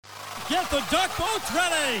Get the duck boats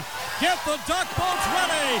ready. Get the duck boats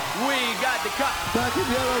ready. We got the cup. Black and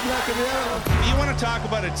yellow, black and yellow. You want to talk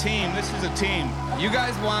about a team? This is a team. You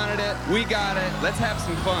guys wanted it. We got it. Let's have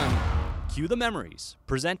some fun. Cue the Memories,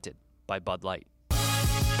 presented by Bud Light.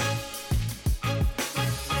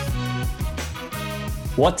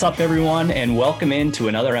 What's up, everyone, and welcome into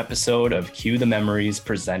another episode of Cue the Memories,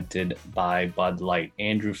 presented by Bud Light.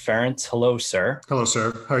 Andrew Ference, hello, sir. Hello,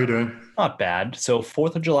 sir. How are you doing? Not bad. So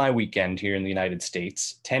 4th of July weekend here in the United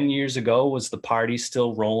States. 10 years ago, was the party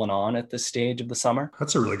still rolling on at this stage of the summer?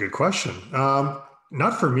 That's a really good question.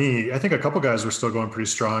 Not for me. I think a couple guys were still going pretty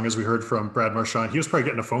strong, as we heard from Brad Marchand. He was probably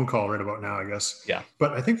getting a phone call right about now, I guess. Yeah.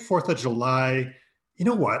 But I think 4th of July, you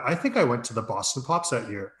know what? I think I went to the Boston Pops that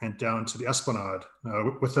year and down to the Esplanade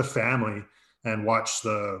with the family and watched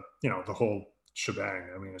the whole shebang.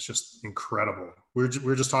 I mean, it's just incredible. We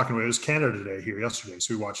were just talking about it. It was Canada Day here yesterday,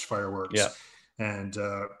 so we watched fireworks. Yeah. And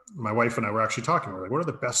my wife and I were actually talking. We're like, what are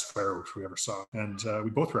the best fireworks we ever saw? And we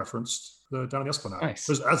both referenced down in the Esplanade. Nice.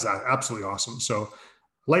 That's absolutely awesome. So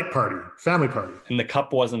light party, family party. And the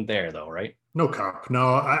cup wasn't there, though, right? No cup.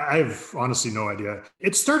 No, I've honestly no idea.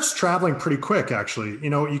 It starts traveling pretty quick, actually. You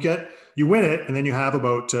know, you win it, and then you have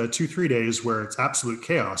about 2-3 days where it's absolute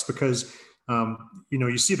chaos because,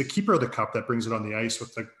 you see the keeper of the cup that brings it on the ice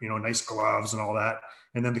with the, nice gloves and all that.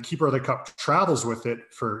 And then the keeper of the cup travels with it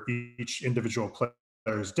for each individual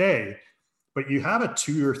player's day. But you have a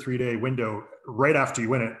 2 or 3 day window right after you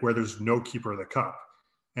win it where there's no keeper of the cup.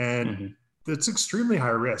 And it's extremely high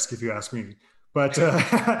risk, if you ask me. But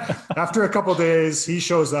after a couple of days, he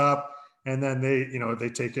shows up, and then they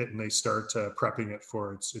take it and they start prepping it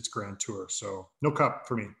for its grand tour. So no cup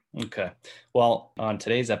for me. Okay. Well, on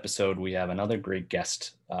today's episode, we have another great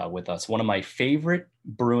guest with us. One of my favorite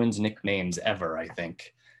Bruins nicknames ever, I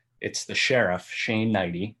think. It's the Sheriff, Shane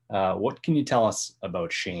Hnidy. What can you tell us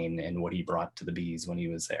about Shane and what he brought to the Bees when he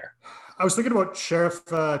was there? I was thinking about Sheriff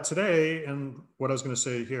today and what I was going to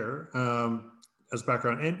say here. As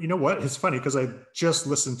background. And you know what? It's funny because I just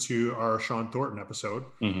listened to our Sean Thornton episode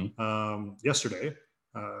yesterday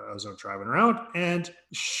as I was driving around, and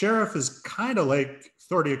Sheriff is kind of like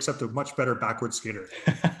Thornton, except a much better backward skater.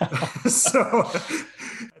 So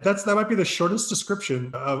that might be the shortest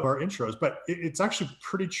description of our intros, but it's actually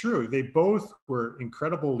pretty true. They both were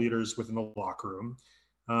incredible leaders within the locker room.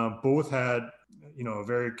 Both had, a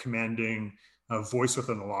very commanding voice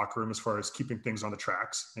within the locker room as far as keeping things on the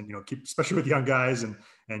tracks and, especially with young guys and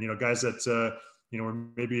guys that, were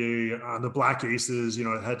maybe on the Black Aces,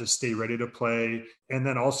 had to stay ready to play. And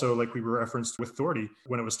then also, like we were referenced with Thornton,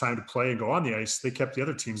 when it was time to play and go on the ice, they kept the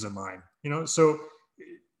other teams in mind, so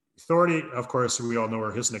Thornton, of course, we all know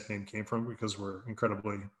where his nickname came from because we're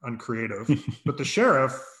incredibly uncreative, but the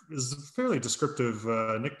Sheriff is a fairly descriptive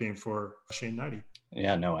nickname for Shane Hnidy.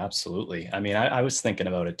 Yeah, no, absolutely. I mean, I was thinking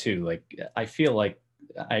about it too. Like, I feel like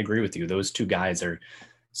I agree with you. Those two guys are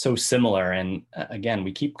so similar. And again,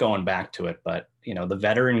 we keep going back to it, but the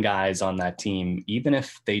veteran guys on that team, even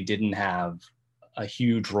if they didn't have a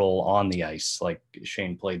huge role on the ice, like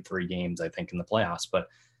Shane played 3 games, I think, in the playoffs, but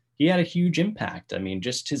he had a huge impact. I mean,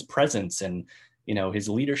 just his presence and, his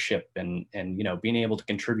leadership and being able to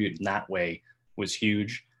contribute in that way was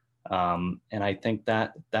huge. And I think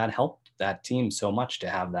that helped that team so much to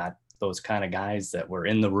have those kind of guys that were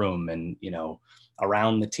in the room and,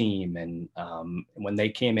 around the team. And when they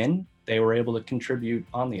came in, they were able to contribute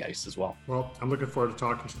on the ice as well. Well, I'm looking forward to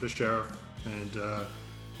talking to the Sheriff, and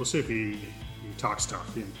we'll see if he talks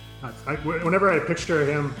tough. Whenever I picture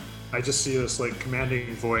him, I just see this like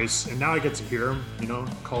commanding voice, and now I get to hear him,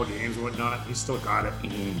 call games and whatnot. He's still got it.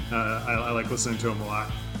 I like listening to him a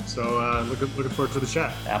lot. So looking forward to the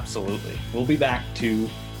chat. Absolutely. We'll be back to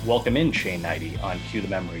welcome in Shane Hnidy on Cue the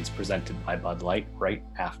Memories, presented by Bud Light, right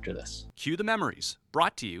after this. Cue the Memories,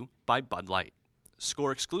 brought to you by Bud Light.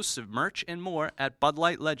 Score exclusive merch and more at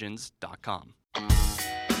BudLightLegends.com.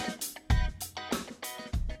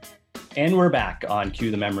 And we're back on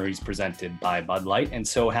Cue the Memories, presented by Bud Light, and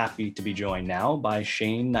so happy to be joined now by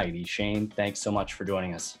Shane Hnidy. Shane, thanks so much for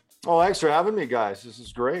joining us. Oh, thanks for having me, guys. This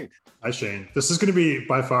is great. Hi, Shane. This is going to be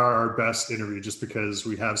by far our best interview just because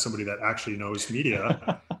we have somebody that actually knows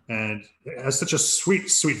media and has such a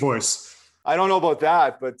sweet, sweet voice. I don't know about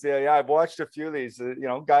that, but yeah, I've watched a few of these.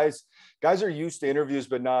 Guys are used to interviews,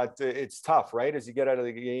 but not. It's tough, right? As you get out of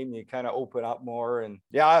the game, you kind of open up more. And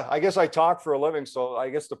yeah, I guess I talk for a living, so I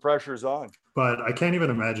guess the pressure's on. But I can't even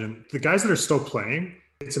imagine the guys that are still playing.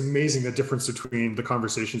 it's amazing the difference between the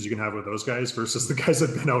conversations you can have with those guys versus the guys that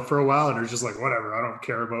have been out for a while and are just like, whatever, I don't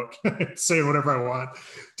care about saying whatever I want,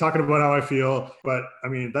 talking about how I feel. But I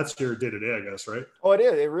mean, that's your day to day, I guess, right? Oh, it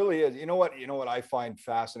is. It really is. You know what I find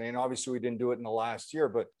fascinating? Obviously, we didn't do it in the last year,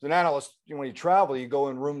 but as an analyst, when you travel, you go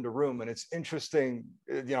in room to room, and it's interesting.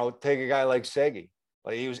 Take a guy like Segi.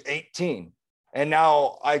 Like, he was 18. And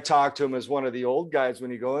now I talk to him as one of the old guys when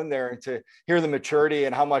you go in there, and to hear the maturity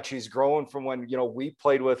and how much he's grown from when, we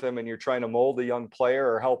played with him and you're trying to mold a young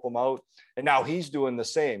player or help him out. And now he's doing the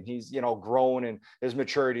same. He's, grown in his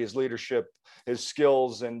maturity, his leadership, his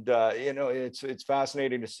skills. And, it's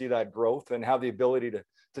fascinating to see that growth and have the ability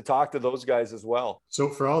to talk to those guys as well. So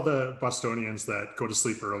for all the Bostonians that go to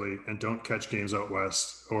sleep early and don't catch games out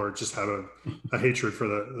west, or just have a hatred for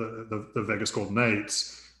the Vegas Golden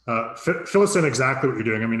Knights, fill us in exactly what you're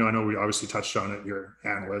doing. I mean, I know we obviously touched on it, you're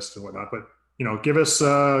analyst and whatnot, but give us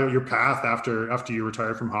your path after you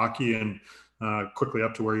retired from hockey and quickly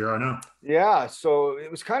up to where you are now. Yeah, so it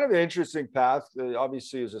was kind of an interesting path.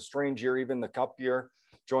 Obviously, it was a strange year, even the Cup year.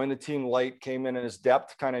 Joined the team late, came in as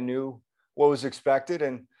depth, kind of knew what was expected,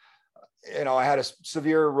 and I had a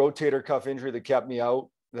severe rotator cuff injury that kept me out.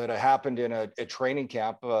 That happened in a training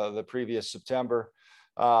camp the previous September.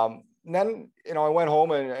 And then, I went home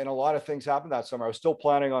and a lot of things happened that summer. I was still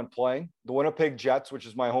planning on playing. The Winnipeg Jets, which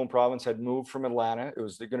is my home province, had moved from Atlanta. It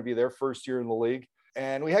was going to be their first year in the league.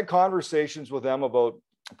 And we had conversations with them about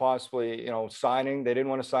possibly, signing. They didn't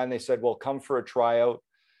want to sign. They said, well, come for a tryout.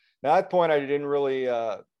 At that point, I didn't really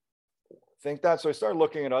think that. So I started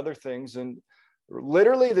looking at other things. And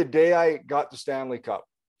literally the day I got the Stanley Cup,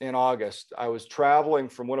 in August, I was traveling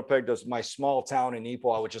from Winnipeg to my small town in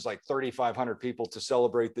Ipoh, which is like 3,500 people, to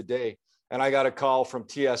celebrate the day. And I got a call from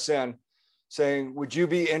TSN saying, would you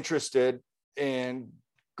be interested in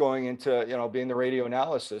going into, being the radio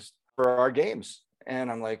analyst for our games?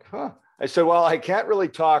 And I'm like, I said, well, I can't really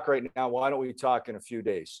talk right now. Why don't we talk in a few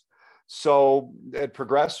days? So it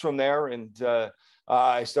progressed from there. And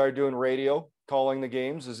I started doing radio, calling the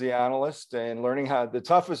games as the analyst, and learning how the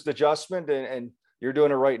toughest adjustment, and you're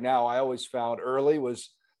doing it right now, I always found early,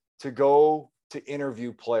 was to go to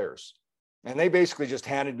interview players. And they basically just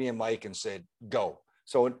handed me a mic and said, go.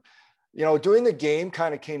 So, doing the game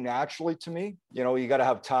kind of came naturally to me. You got to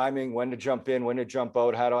have timing, when to jump in, when to jump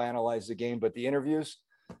out, how to analyze the game. But the interviews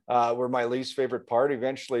were my least favorite part.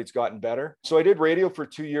 Eventually, it's gotten better. So I did radio for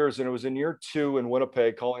 2 years, and it was in year 2 in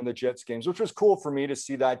Winnipeg calling the Jets games, which was cool for me to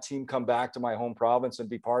see that team come back to my home province and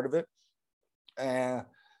be part of it. And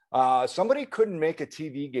somebody couldn't make a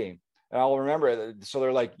TV game, and I'll remember it. So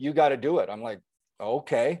they're like, you got to do it. I'm like,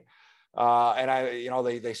 okay. And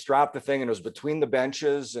they strapped the thing, and it was between the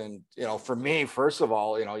benches. And, for me, first of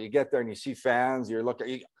all, you get there and you see fans, you're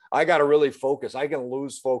looking, I got to really focus. I can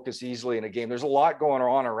lose focus easily in a game. There's a lot going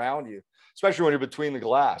on around you, especially when you're between the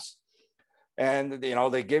glass. And,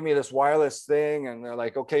 they give me this wireless thing, and they're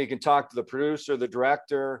like, okay, you can talk to the producer, the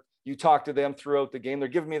director, you talk to them throughout the game. They're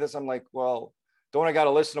giving me this. I'm like, well, don't I got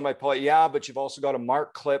to listen to my play? Yeah, but you've also got to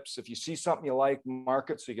mark clips. If you see something you like, mark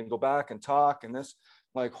it so you can go back and talk and this.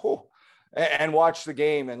 I'm like, and watch the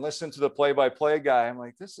game and listen to the play-by-play guy. I'm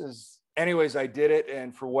like, this is, anyways, I did it.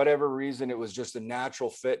 And for whatever reason, it was just a natural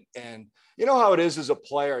fit. And you know how it is as a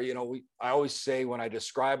player, I always say when I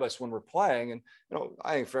describe us when we're playing, and,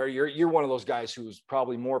 I think, Ferry, you're one of those guys who's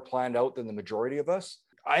probably more planned out than the majority of us.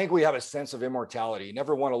 I think we have a sense of immortality. You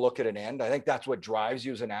never want to look at an end. I think that's what drives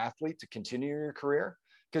you as an athlete to continue your career,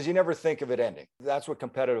 because you never think of it ending. That's what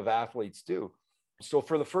competitive athletes do. So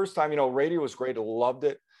for the first time, radio was great. I loved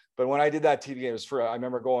it. But when I did that TV game, I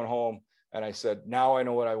remember going home and I said, now I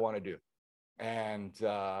know what I want to do. And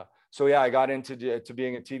I got into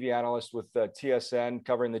being a TV analyst with TSN,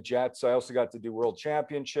 covering the Jets. I also got to do World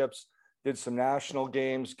Championships, did some national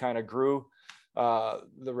games, kind of grew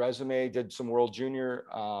the resume, did some World Junior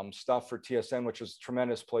stuff for TSN, which was a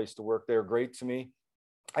tremendous place to work. They were great to me.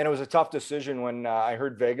 And it was a tough decision when I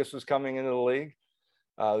heard Vegas was coming into the league.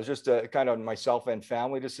 It was just a kind of myself and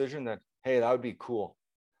family decision that, hey, that would be cool.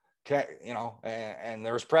 Okay, and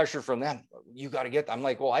there was pressure from them. You got to get them. I'm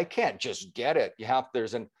like, well, I can't just get it.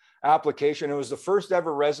 There's an application. It was the first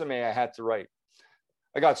ever resume I had to write.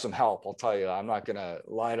 I got some help, I'll tell you. I'm not going to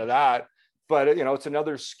lie to that. But, it's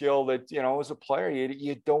another skill that, as a player,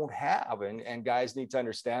 you don't have. And guys need to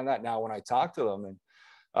understand that now when I talk to them.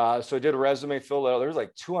 And so I did a resume, filled out. There's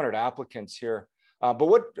like 200 applicants here. But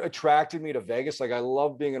what attracted me to Vegas, like I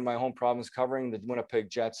love being in my home province covering the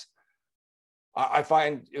Winnipeg Jets. I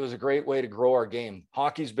find it was a great way to grow our game.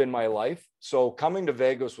 Hockey's been my life. So coming to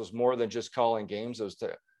Vegas was more than just calling games.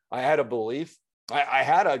 I had a belief. I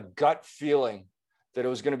had a gut feeling that it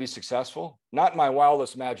was going to be successful. Not in my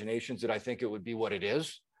wildest imaginations did I think it would be what it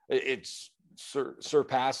is. It's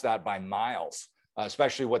surpassed that by miles,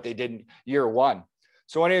 especially what they did in year one.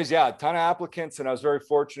 So anyways, yeah, a ton of applicants, and I was very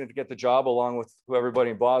fortunate to get the job along with who everybody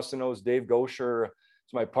in Boston knows. Dave Gosher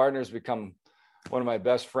is my partner, has become one of my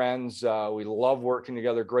best friends. We love working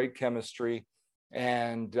together, great chemistry.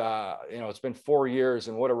 And, it's been 4 years,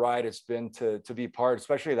 and what a ride it's been to be part,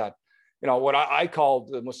 especially that, what I call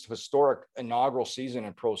the most historic inaugural season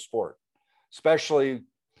in pro sport, especially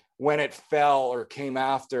when it fell or came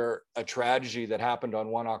after a tragedy that happened on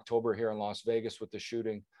 1 October here in Las Vegas with the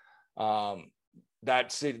shooting.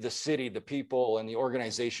 That city, the people and the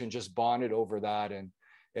organization just bonded over that. And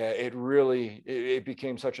it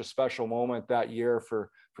became such a special moment that year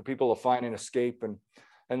for people to find an escape.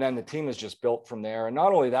 And then the team is just built from there. And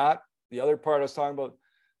not only that, the other part I was talking about,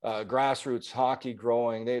 grassroots hockey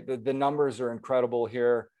growing. The numbers are incredible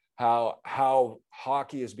here. How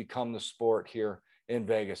hockey has become the sport here in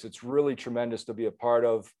Vegas. It's really tremendous to be a part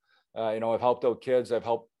of. I've helped out kids. I've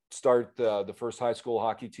helped start the first high school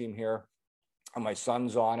hockey team here. And my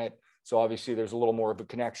son's on it, so obviously there's a little more of a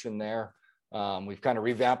connection there. We've kind of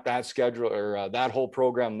revamped that schedule or that whole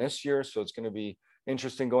program this year, so it's going to be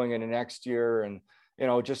interesting going into next year. And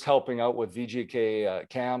just helping out with VGK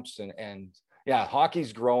camps and yeah,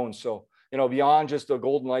 hockey's grown. So, beyond just the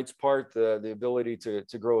Golden Knights part, the ability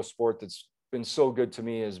to grow a sport that's been so good to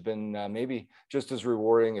me has been maybe just as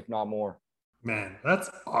rewarding, if not more. Man, that's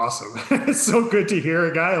awesome. It's so good to hear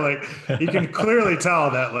a guy like, you can clearly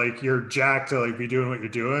tell that like you're jacked to like be doing what you're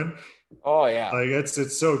doing. Oh yeah. Like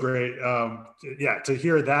it's so great. Yeah, to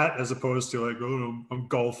hear that as opposed to like, oh, I'm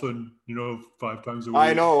golfing, 5 times a week.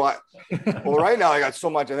 I know. Well, right now I got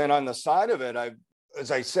so much. And then on the side of it,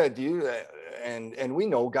 as I said to you, and we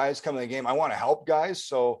know guys coming to the game, I want to help guys.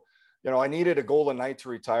 So, I needed a Golden Knight to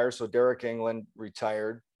retire. So Derek England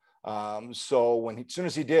retired. So as soon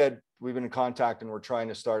as he did, we've been in contact and we're trying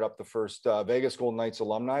to start up the first Vegas Golden Knights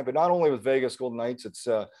alumni, but not only with Vegas Golden Knights,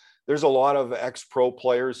 there's a lot of ex-pro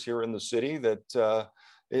players here in the city that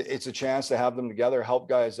it's a chance to have them together, help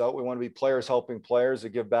guys out. We want to be players helping players that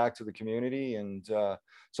give back to the community. And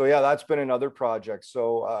so, yeah, that's been another project.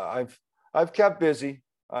 So I've kept busy.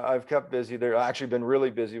 They've actually been really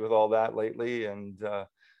busy with all that lately. And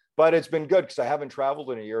but it's been good because I haven't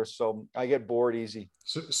traveled in a year, so I get bored easy.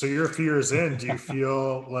 So you're a few years in. Do you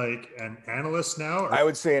feel like an analyst now? I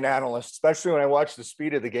would say an analyst, especially when I watch the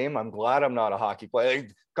speed of the game. I'm glad I'm not a hockey player.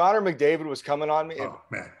 Connor McDavid was coming on me. Oh,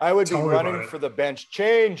 man. I would be running for the bench.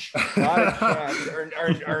 Change, not a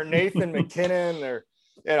chance. or Nathan McKinnon,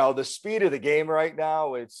 or the speed of the game right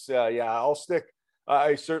now. It's I'll stick.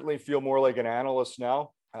 I certainly feel more like an analyst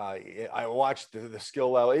now. I watched the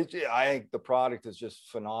skill level. I think the product is just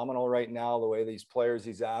phenomenal right now. The way these players,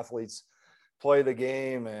 these athletes play the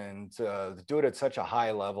game and do it at such a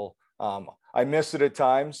high level. I miss it at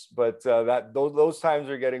times, but those times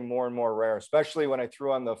are getting more and more rare, especially when I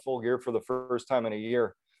threw on the full gear for the first time in a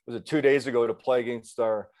year. Was it 2 days ago to play against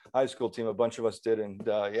our high school team? A bunch of us did. And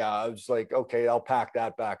I was like, okay, I'll pack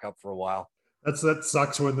that back up for a while. That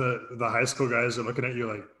sucks when the high school guys are looking at you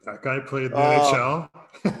like, that guy played the NHL.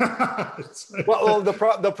 Well,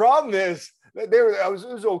 the problem is it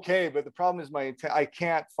was okay, but the problem is I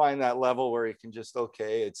can't find that level where you can just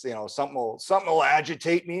it's something will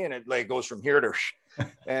agitate me and it like goes from here to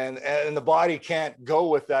and the body can't go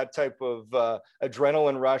with that type of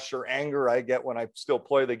adrenaline rush or anger I get when I still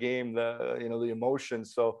play the game, the emotion.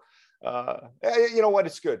 So you know what?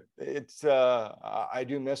 It's good. I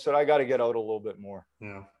do miss it. I got to get out a little bit more.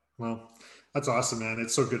 Yeah. Well, that's awesome, man.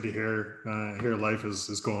 It's so good to hear life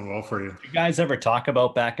is going well for you. Did you guys ever talk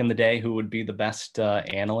about back in the day who would be the best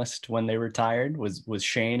analyst when they retired? Was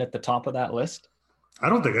Shane at the top of that list? I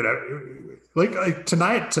don't think like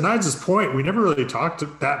tonight's point. We never really talked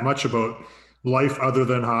that much about life other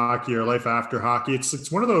than hockey or life after hockey.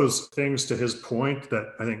 It's one of those things, to his point,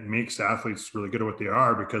 that I think makes athletes really good at what they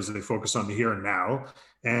are because they focus on the here and now.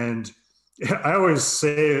 And I always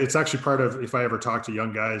say it's actually part of, if I ever talk to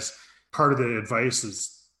young guys, part of the advice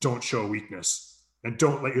is don't show weakness and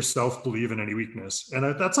don't let yourself believe in any weakness.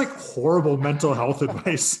 And that's like horrible mental health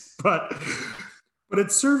advice, but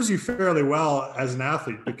it serves you fairly well as an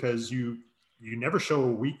athlete because you never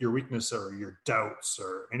show your weakness or your doubts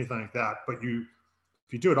or anything like that. But if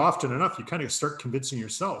you do it often enough, you kind of start convincing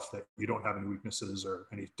yourself that you don't have any weaknesses or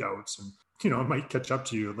any doubts. And, it might catch up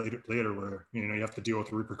to you later where, you have to deal with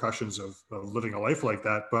the repercussions of living a life like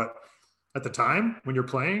that. But at the time when you're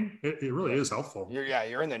playing, it really is helpful.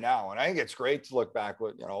 You're in the now. And I think it's great to look back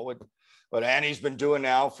with, what Annie's been doing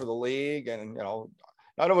now for the league. And,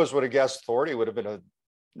 none of us would have guessed Thornton would have been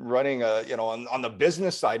running on the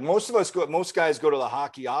business side. Most guys go to the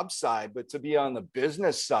hockey ops side, but to be on the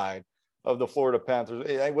business side of the Florida Panthers,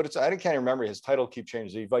 I can't even remember his title. Keep changing.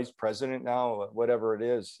 Is he vice president now? Whatever it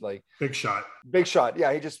is, like Big Shot.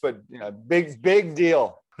 Yeah, he just big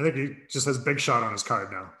deal. I think he just has Big Shot on his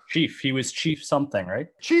card now. Chief. He was Chief something, right?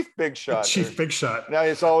 Chief Big Shot. Chief Big Shot. Now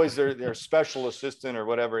it's always their special assistant or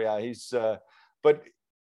whatever. Yeah, he's but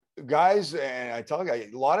guys, and I tell you,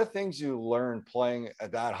 a lot of things you learn playing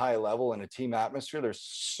at that high level in a team atmosphere. There's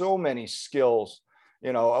so many skills,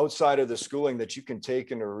 outside of the schooling that you can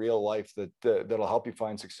take into real life that'll help you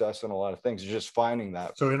find success in a lot of things. You're just finding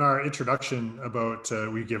that. So in our introduction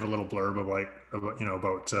we give a little blurb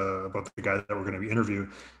about the guy that we're going to be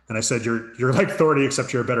interviewing. And I said, you're like Thorny,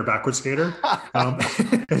 except you're a better backward skater.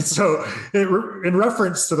 And so in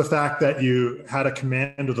reference to the fact that you had a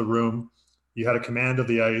command of the room, you had a command of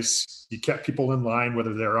the ice, you kept people in line,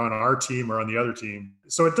 whether they're on our team or on the other team.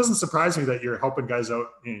 So it doesn't surprise me that you're helping guys out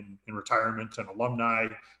in retirement and alumni,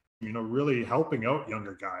 really helping out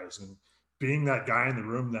younger guys and being that guy in the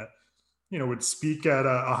room that, would speak at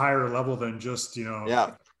a higher level than just, I don't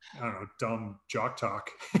know, dumb jock talk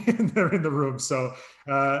in the room. So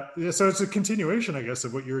it's a continuation, I guess,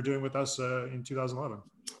 of what you were doing with us in 2011.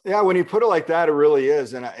 Yeah, when you put it like that, it really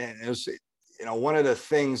is. And it was, one of the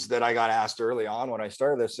things that I got asked early on when I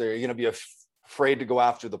started this, are you going to be afraid to go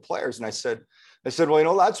after the players? And I said,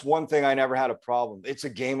 well, that's one thing I never had a problem. It's a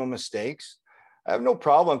game of mistakes. I have no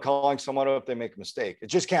problem calling someone out if they make a mistake. It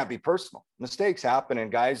just can't be personal. Mistakes happen,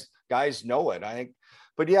 and guys know it, I think.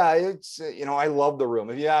 But yeah, it's, I love the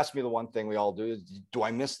room. If you ask me, the one thing we all do is, do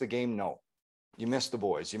I miss the game? No. You miss the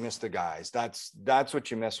boys, you miss the guys. That's what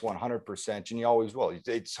you miss 100%. And you always will.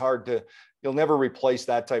 It's hard you'll never replace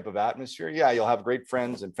that type of atmosphere. Yeah, you'll have great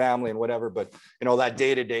friends and family and whatever, but that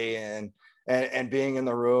day to day and being in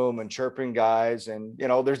the room and chirping guys, and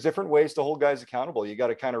there's different ways to hold guys accountable. You got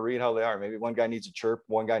to kind of read how they are. Maybe one guy needs a chirp,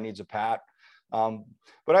 one guy needs a pat.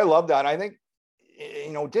 But I love that. I think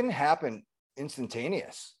it didn't happen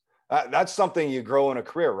instantaneous. That's something you grow in a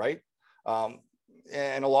career, right?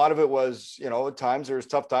 And a lot of it was, at times there was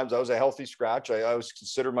tough times. I was a healthy scratch. I always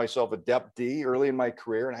considered myself a depth D early in my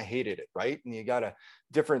career, and I hated it, right? And you got a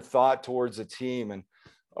different thought towards the team. And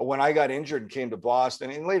when I got injured and came to Boston,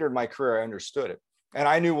 and later in my career, I understood it. And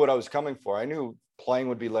I knew what I was coming for. I knew playing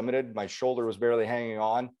would be limited. My shoulder was barely hanging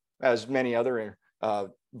on, as many other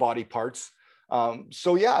body parts.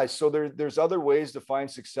 So there's other ways to find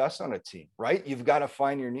success on a team, right? You've got to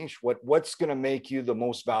find your niche. What's going to make you the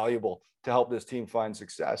most valuable to help this team find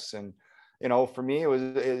success? And, for me, it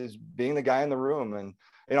was being the guy in the room.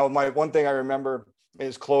 And, my one thing I remember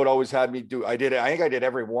is Claude always had me do, I think I did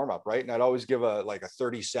every warm-up, right? And I'd always give a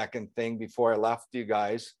 30-second thing before I left you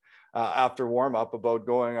guys after warm-up about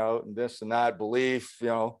going out and this and that belief,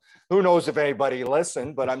 who knows if anybody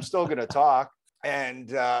listened, but I'm still going to talk. And,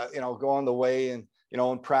 go on the way and,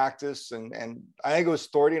 in practice. And I think it was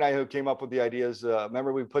Thorny and I who came up with the ideas.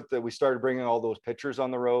 Remember we started bringing all those pitchers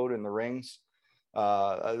on the road and the rings,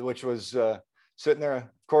 which was sitting there.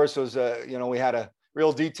 Of course, it was, we had a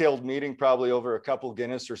real detailed meeting, probably over a couple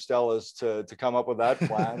Guinness or Stellas to come up with that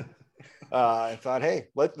plan. I thought, hey,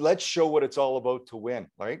 let's show what it's all about to win,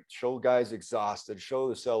 right? Show guys exhausted, show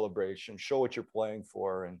the celebration, show what you're playing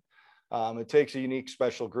for. And it takes a unique,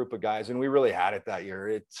 special group of guys. And we really had it that year.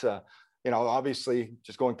 It's, obviously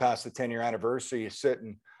just going past the 10-year anniversary, you sit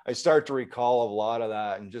and I start to recall a lot of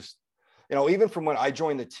that. And just, even from when I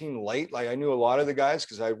joined the team late, I knew a lot of the guys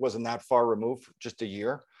because I wasn't that far removed, just a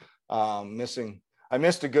year. I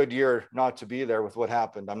missed a good year not to be there with what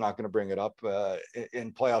happened. I'm not going to bring it up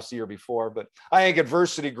in playoffs the year before, but I think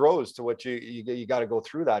adversity grows to what you got to go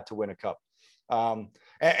through that to win a cup. And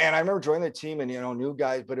I remember joining the team and, new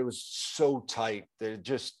guys, but it was so tight. They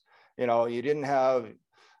just, you didn't have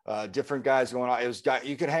different guys going on. It was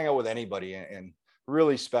you could hang out with anybody and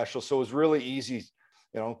really special. So it was really easy,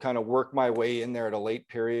 kind of work my way in there at a late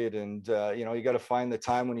period. And, you got to find the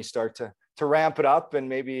time when you start to ramp it up and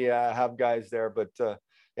maybe have guys there. But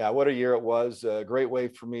what a year it was. A great way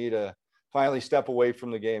for me to finally step away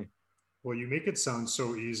from the game. Well, you make it sound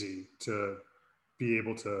so easy to be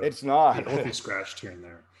able to it's not be healthy scratched here and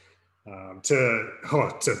there,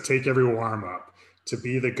 to take every warm up, to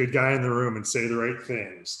be the good guy in the room and say the right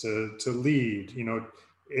things, to lead.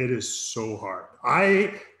 It is so hard.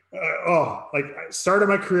 I started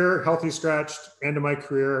my career healthy scratched. End of my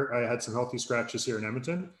career, I had some healthy scratches here in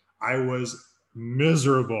Edmonton. I was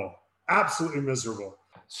miserable, absolutely miserable.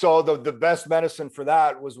 So the best medicine for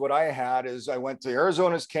that was what I had is I went to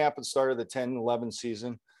Arizona's camp and started the 10-11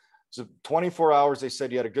 season. So 24 hours, they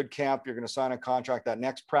said you had a good camp, you're going to sign a contract. That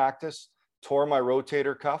next practice, tore my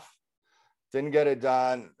rotator cuff. Didn't get it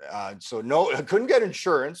done. So no, I couldn't get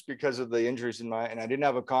insurance because of the injuries and I didn't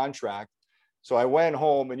have a contract. So I went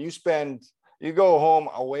home, and you go home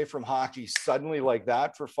away from hockey suddenly like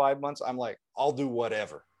that for 5 months. I'm like, I'll do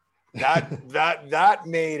whatever. That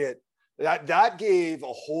made it, that gave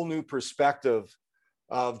a whole new perspective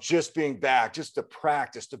of just being back, just to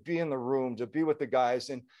practice, to be in the room, to be with the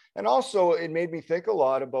guys. And also it made me think a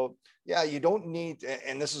lot about, you don't need,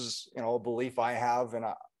 and this is, a belief I have, and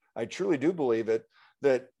I truly do believe it,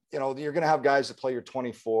 that, you're going to have guys that play your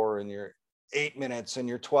 24 and your 8 minutes and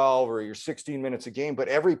your 12 or your 16 minutes a game, but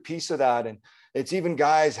every piece of that, and it's even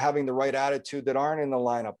guys having the right attitude that aren't in the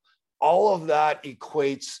lineup, all of that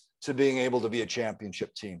equates to being able to be a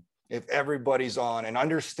championship team. If everybody's on and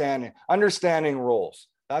understanding roles,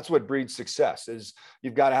 that's what breeds success. Is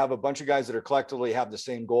you've got to have a bunch of guys that are collectively have the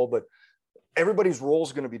same goal, but everybody's role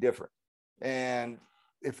is going to be different. And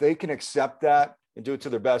if they can accept that and do it to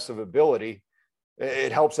their best of ability,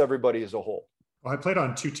 it helps everybody as a whole. Well, I played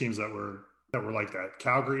on 2 teams that were like that.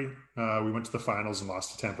 Calgary, we went to the finals and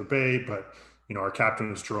lost to Tampa Bay, but our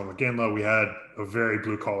captain was Jerome McGinley. We had a very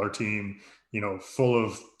blue collar team, full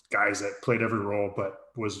of guys that played every role, but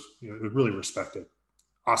was really respected.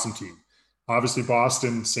 Awesome team. Obviously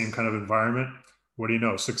Boston, same kind of environment. What do you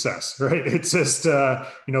know? Success, right? It's just,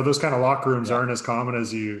 those kind of locker rooms aren't as common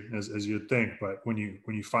as you'd think, but when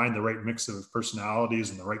you find the right mix of personalities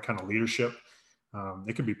and the right kind of leadership,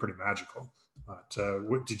 it can be pretty magical.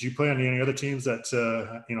 But did you play on any other teams that,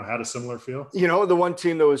 had a similar feel? The one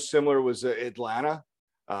team that was similar was Atlanta.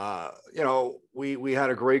 We had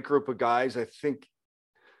a great group of guys. I think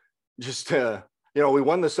we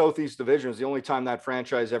won the Southeast Division. It was the only time that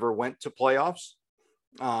franchise ever went to playoffs.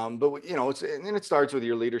 But it starts with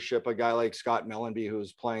your leadership. A guy like Scott Mellenby,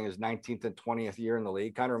 who's playing his 19th and 20th year in the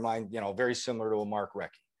league, kind of remind, very similar to a Mark Recchi.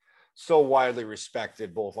 So widely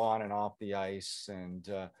respected both on and off the ice, and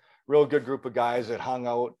real good group of guys that hung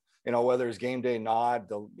out, whether it's game day,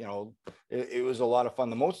 it was a lot of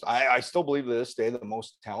fun. I still believe to this day, the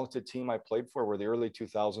most talented team I played for were the early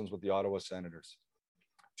 2000s with the Ottawa Senators.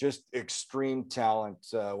 Just extreme talent.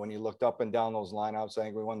 When you looked up and down those lineouts, I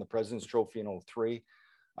think we won the President's Trophy in 2003.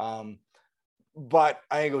 But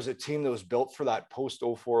I think it was a team that was built for that post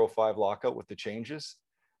 04-05 lockout with the changes.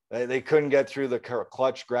 They couldn't get through the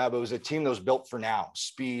clutch grab. It was a team that was built for now: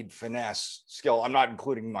 speed, finesse, skill. I'm not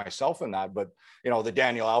including myself in that, but the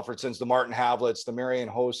Daniel Alfredsons, the Martin Havlets, the Marian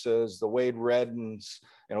Hosas, the Wade Reddens,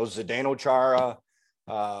 Zdeno Chara.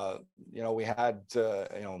 We had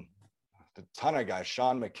a ton of guys,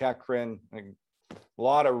 Sean McEachran, a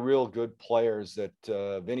lot of real good players that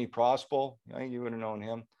Vinny Prospal, I think you would have known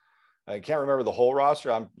him. I can't remember the whole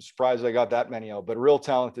roster. I'm surprised I got that many out, but a real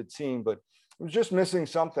talented team. But it was just missing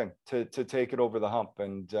something to take it over the hump,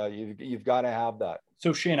 and you've got to have that.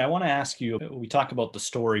 So Shane, I want to ask you, we talk about the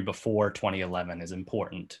story before 2011 is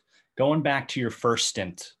important. Going back to your first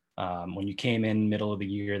stint, when you came in middle of the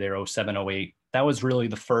year there, 07-08, that was really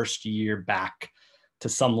the first year back to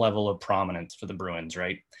some level of prominence for the Bruins,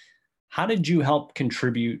 right? How did you help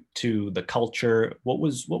contribute to the culture? What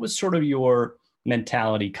was sort of your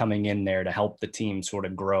mentality coming in there to help the team sort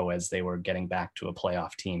of grow as they were getting back to a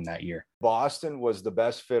playoff team that year? Boston was the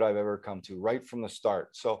best fit I've ever come to right from the start.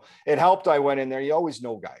 So it helped. I went in there. You always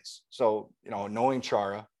know guys. So, knowing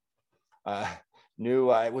Chara, knew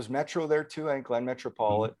I was Metro there too. I think Glenn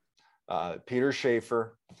Metropolitan, Peter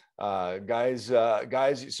Schaefer, guys.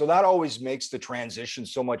 So that always makes the transition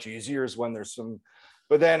so much easier is when there's some,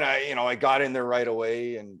 but then I got in there right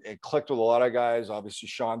away and it clicked with a lot of guys. Obviously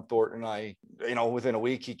Sean Thornton, within a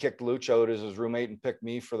week, he kicked Luch out as his roommate and picked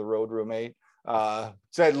me for the road roommate.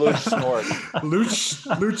 Said Luch snored.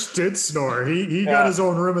 Luch did snore. He got his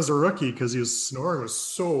own room as a rookie because his snoring was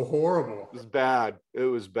so horrible. It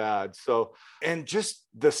was bad. So, and just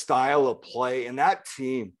the style of play and that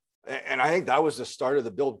team, and I think that was the start of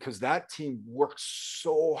the build because that team worked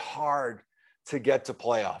so hard to get to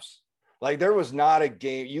playoffs. Like there was not a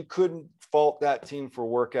game, you couldn't fault that team for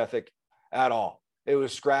work ethic at all. It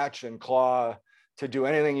was scratch and claw to do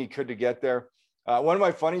anything he could to get there. One of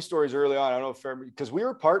my funny stories early on, I don't know if, because we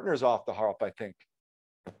were partners off the harp, I think.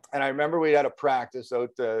 And I remember we had a practice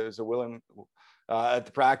out at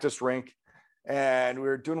the practice rink, and we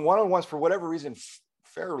were doing one-on-ones. For whatever reason,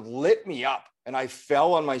 Fair lit me up, and I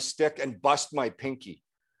fell on my stick and bust my pinky.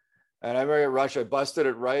 And I remember at Rush, I busted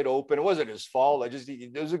it right open. It wasn't his fault.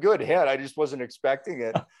 It was a good hit. I just wasn't expecting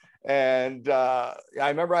it. And I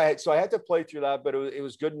remember I had to play through that, but it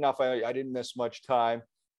was good enough. I didn't miss much time.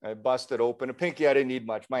 I busted open a pinky. I didn't need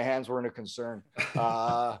much. My hands weren't a concern.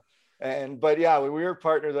 But yeah, when we were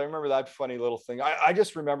partners, I remember that funny little thing. I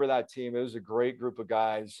just remember that team. It was a great group of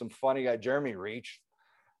guys, some funny guy, Jeremy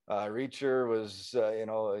Reacher was,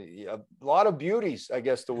 a lot of beauties, I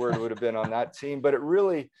guess the word would have been on that team, but it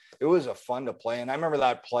was a fun to play. And I remember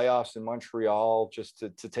that playoffs in Montreal, just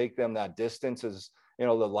to take them that distance as, the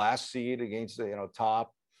last seed against the,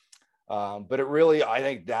 top. But I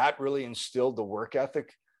think that really instilled the work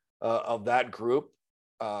ethic of that group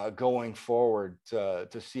going forward to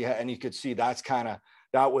see how, and you could see that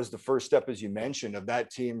was the first step, as you mentioned, of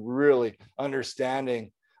that team really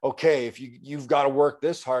understanding, okay, if you've got to work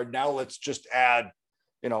this hard, now let's just add,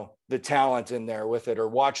 the talent in there with it, or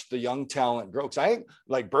watch the young talent grow. Because I think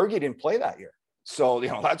like Bergie didn't play that year. So,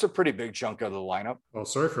 that's a pretty big chunk of the lineup. Well,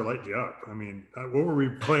 sorry for lighting you up. I mean, what were we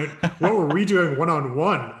playing? What were we doing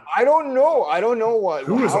one-on-one? I don't know what.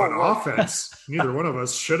 Who was on offense? Neither one of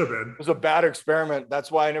us should have been. It was a bad experiment.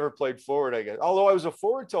 That's why I never played forward, I guess. Although I was a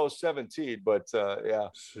forward till I was 17, but yeah.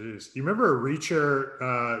 Jeez. You remember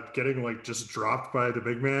Reacher getting like just dropped by the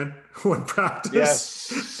big man when practice?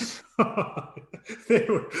 Yes.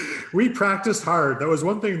 We practiced hard. That was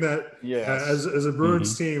one thing that, yes. As a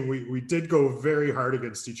Bruins team, we did go very hard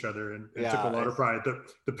against each other and took a lot of pride.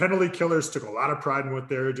 The penalty killers took a lot of pride in what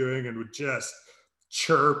they were doing and would just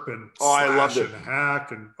chirp and slash and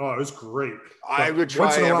hack, and it was great. I would try.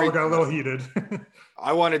 Once in a while, it got a little heated.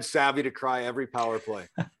 I wanted Savvy to cry every power play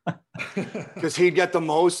because he'd get the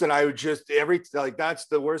most, and I would just that's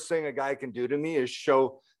the worst thing a guy can do to me is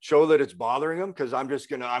show that it's bothering him, because I'm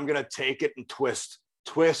gonna take it and twist.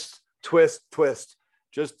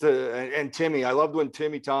 Just to, and Timmy, I loved when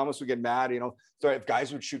Timmy Thomas would get mad. Sorry, if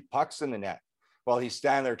guys would shoot pucks in the net while he's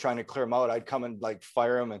standing there trying to clear them out, I'd come and like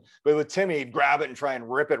fire him. But with Timmy, he'd grab it and try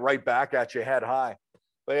and rip it right back at you head high.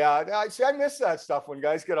 But yeah, I miss that stuff when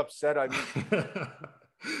guys get upset.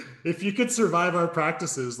 If you could survive our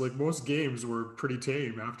practices, like most games were pretty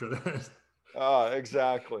tame after that.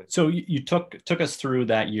 Exactly. So you took us through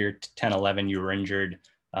that year, 10-11, you were injured.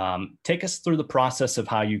 Take us through the process of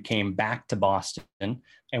how you came back to Boston.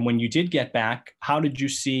 And when you did get back, how did you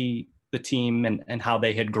see the team and how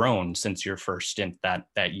they had grown since your first stint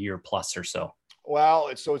that year plus or so? Well,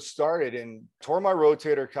 it started and tore my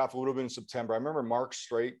rotator cuff. It would have been September. I remember Mark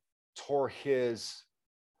Straight tore his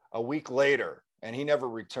a week later and he never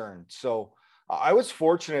returned. So I was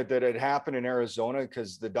fortunate that it happened in Arizona,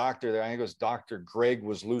 because the doctor there, I think it was Dr. Greg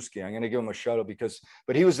Wazlewski. I'm going to give him a shout out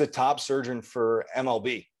but he was the top surgeon for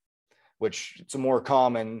MLB, which it's a more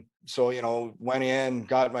common. So, went in,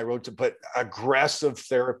 got my but aggressive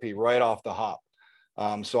therapy right off the hop.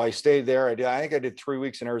 So I stayed there. I think I did 3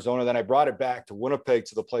 weeks in Arizona. Then I brought it back to Winnipeg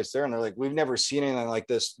to the place there. And they're like, we've never seen anything like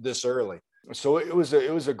this early. So it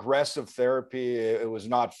was aggressive therapy. It was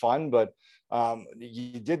not fun, but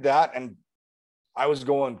you did that. And I was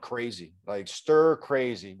going crazy, like stir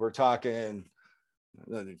crazy. We're talking,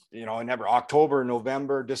 October,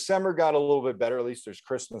 November, December got a little bit better. At least there's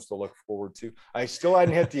Christmas to look forward to. I still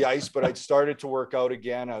hadn't hit the ice, but I'd started to work out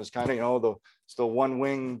again. I was kind of, still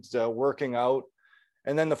one-winged working out.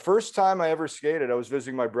 And then the first time I ever skated, I was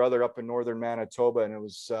visiting my brother up in northern Manitoba, and it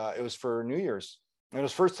was for New Year's. And it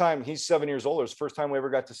was first time, he's 7 years old. It was the first time we ever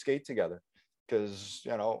got to skate together. Because,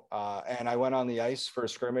 and I went on the ice for a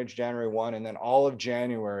scrimmage January 1, and then all of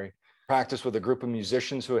January practiced with a group of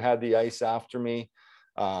musicians who had the ice after me,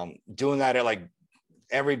 doing that at like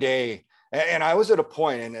every day. And I was at a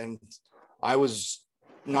point and I was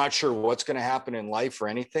not sure what's going to happen in life or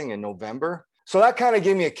anything in November. So that kind of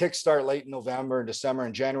gave me a kickstart late in November and December,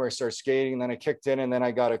 and January I started skating. And then I kicked in, and then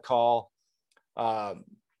I got a call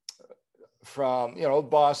from,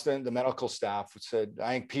 Boston, the medical staff said,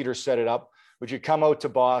 I think Peter set it up. Would you come out to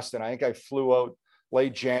Boston? I think I flew out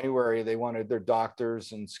late January. They wanted their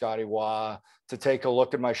doctors and Scotty Waugh to take a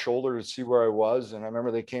look at my shoulder to see where I was. And I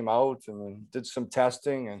remember they came out and did some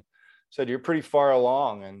testing and said, you're pretty far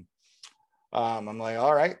along. And I'm like,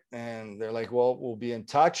 all right. And they're like, well, we'll be in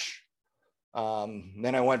touch.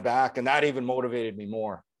 Then I went back, and that even motivated me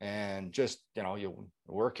more. And just, you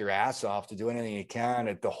work your ass off to do anything you can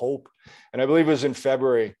at the Hope. And I believe it was in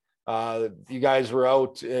February. You guys were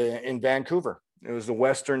out in Vancouver. It was the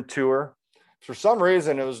Western Tour. For some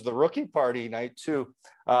reason, it was the rookie party night too.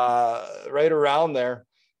 Right around there,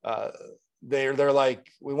 they're like,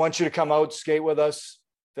 we want you to come out, skate with us.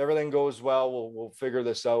 If everything goes well, we'll figure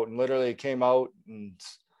this out. And literally it came out, and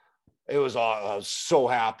I was so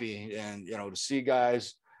happy. And, to see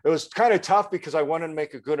guys, it was kind of tough because I wanted to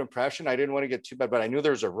make a good impression. I didn't want to get too bad, but I knew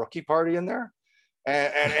there was a rookie party in there.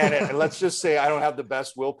 And let's just say I don't have the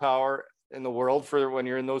best willpower in the world for when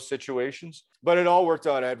you're in those situations, but it all worked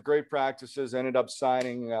out. I had great practices, ended up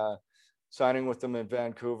signing signing with them in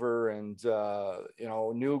Vancouver, and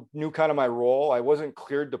knew kind of my role. I wasn't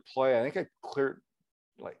cleared to play. I think I cleared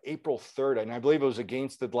like April 3rd, and I believe it was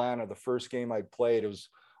against Atlanta, the first game I played. It was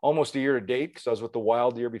almost a year to date because I was with the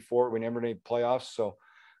Wild the year before. We never made playoffs, so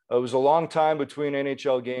it was a long time between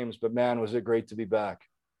NHL games. But man, was it great to be back.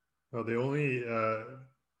 Well, the only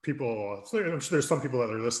people, I'm sure there's some people that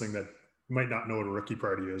are listening that might not know what a rookie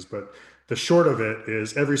party is, but the short of it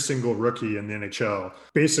is every single rookie in the NHL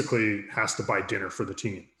basically has to buy dinner for the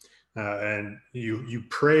team. And you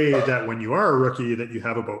pray that when you are a rookie that you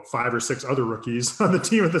have about 5 or 6 other rookies on the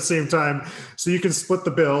team at the same time, so you can split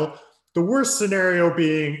the bill. The worst scenario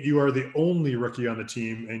being you are the only rookie on the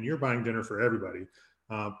team and you're buying dinner for everybody.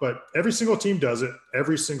 But every single team does it.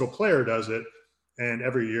 Every single player does it. And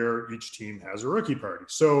every year each team has a rookie party.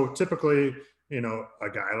 So typically, a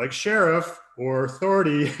guy like Sheriff or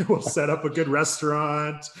Thordy will set up a good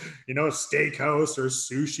restaurant, a steakhouse or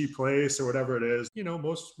sushi place or whatever it is.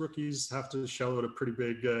 Most rookies have to shell out a pretty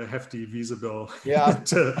big, hefty visa bill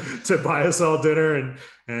to buy us all dinner.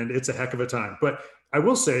 And it's a heck of a time. But I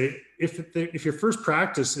will say, if your first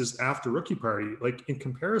practice is after rookie party, like in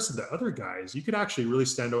comparison to other guys, you could actually really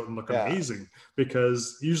stand out and look amazing,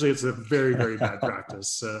 because usually it's a very, very bad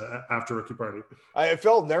practice after rookie party. I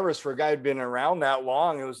felt nervous for a guy who'd been around that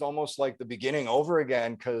long. It was almost like the beginning over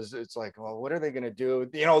again, because it's like, well, what are they going to do?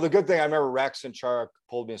 The good thing, I remember Rex and Chark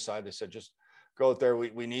pulled me aside. They said, just go out there.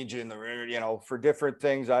 We need you in the, for different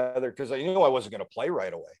things, either because I knew I wasn't going to play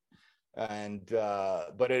right away. And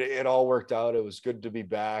but it all worked out. It was good to be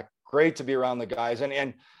back. Great to be around the guys.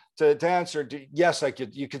 And to answer, yes,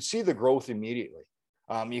 you could see the growth immediately.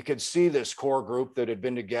 You could see this core group that had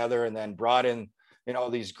been together and then brought in,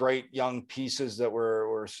 these great young pieces that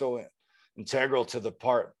were so integral to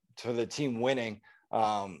the team winning.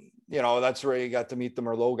 That's where you got to meet the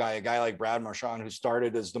Merlot guy, a guy like Brad Marchand, who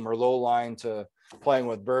started as the Merlot line to playing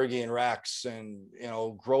with Bergie and Rex, and,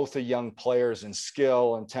 growth of young players and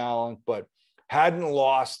skill and talent, but hadn't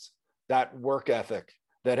lost that work ethic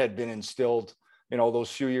that had been instilled,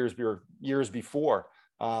 those few years before.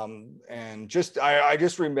 And I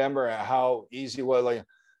just remember how easy it was. Like,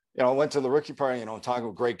 I went to the rookie party, talking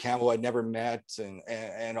with Greg Campbell, I'd never met,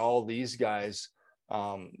 and all these guys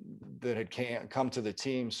that had come to the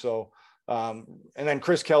team. So, and then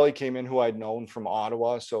Chris Kelly came in, who I'd known from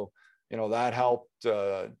Ottawa. So, that helped.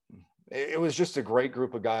 It was just a great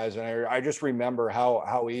group of guys. And I just remember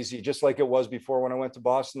how easy, just like it was before when I went to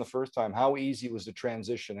Boston the first time, how easy it was to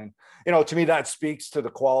transition. And, to me, that speaks to the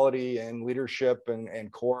quality and leadership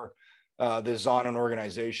and core that's on an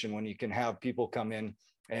organization, when you can have people come in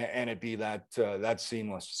and it be that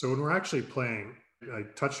seamless. So when we're actually playing, I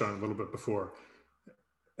touched on it a little bit before,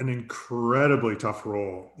 an incredibly tough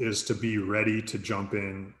role is to be ready to jump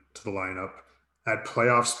in to the lineup at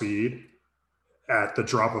playoff speed at the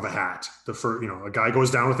drop of a hat. A guy goes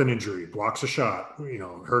down with an injury, blocks a shot,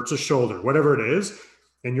 hurts a shoulder, whatever it is.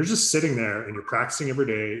 And you're just sitting there and you're practicing every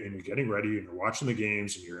day and you're getting ready and you're watching the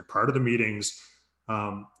games and you're a part of the meetings.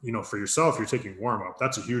 For yourself, you're taking warm up.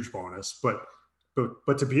 That's a huge bonus. But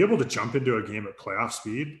to be able to jump into a game at playoff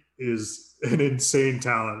speed is an insane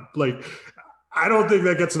talent. Like, I don't think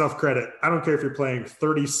that gets enough credit. I don't care if you're playing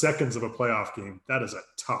 30 seconds of a playoff game. That is a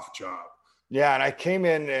tough job. Yeah, and I came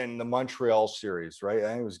in the Montreal series, right? I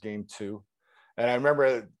think it was game 2, and I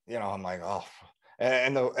remember, I'm like, oh,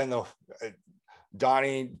 and the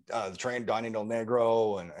Donnie, the trained Donnie Del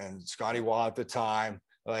Negro and Scotty Waugh at the time,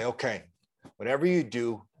 like, okay, whatever you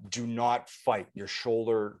do not fight your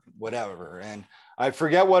shoulder, whatever. And I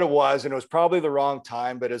forget what it was, and it was probably the wrong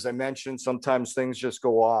time. But as I mentioned, sometimes things just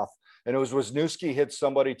go off. And it was Wisniewski hit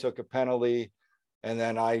somebody, took a penalty. And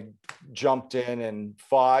then I jumped in and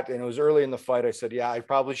fought. And it was early in the fight. I said, yeah, I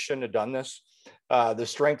probably shouldn't have done this. The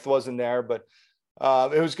strength wasn't there, but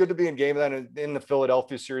it was good to be in game. Then in the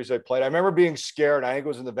Philadelphia series I played, I remember being scared. I think it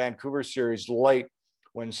was in the Vancouver series late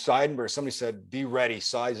when Seidenberg, somebody said, be ready,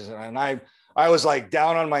 Sides. And I was like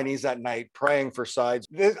down on my knees that night praying for Sides.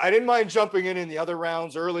 I didn't mind jumping in the other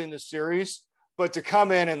rounds early in the series, but to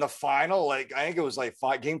come in the final, like, I think it was like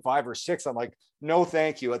game 5 or 6. I'm like, no,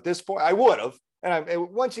 thank you. At this point, I would have.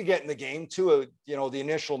 And once you get in the game too, the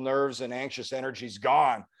initial nerves and anxious energy is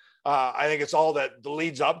gone. I think it's all that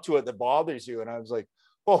leads up to it that bothers you. And I was like,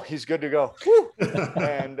 oh, he's good to go.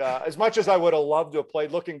 And as much as I would have loved to have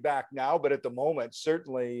played, looking back now, but at the moment,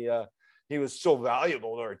 certainly he was so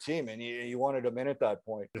valuable to our team, and you wanted him in at that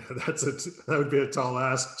point. That would be a tall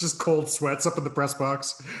ask. Just cold sweats up in the press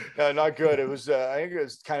box. Not good. It was, I think it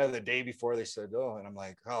was kind of the day before they said, oh, and I'm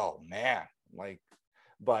like, oh man, like,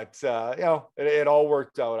 but it all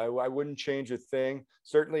worked out. I wouldn't change a thing.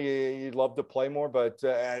 Certainly you'd love to play more, but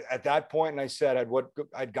at that point, and I said,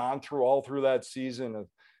 I'd gone through all through that season of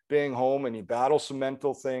being home, and you battle some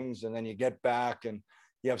mental things, and then you get back and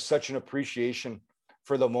you have such an appreciation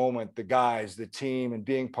for the moment, the guys, the team, and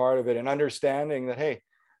being part of it, and understanding that, hey,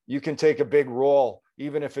 you can take a big role,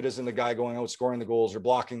 even if it isn't the guy going out scoring the goals or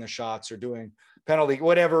blocking the shots or doing penalty,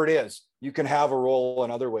 whatever it is, you can have a role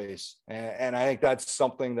in other ways. And I think that's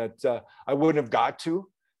something that I wouldn't have got to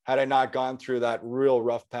had I not gone through that real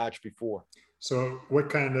rough patch before. So what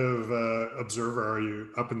kind of observer are you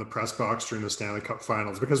up in the press box during the Stanley Cup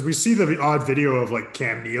finals? Because we see the odd video of like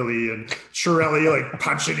Cam Neely and Chiarelli like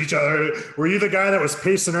punching each other. Were you the guy that was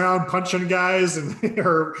pacing around punching guys,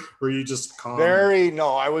 or were you just calm?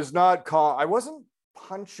 No, I was not calm. I wasn't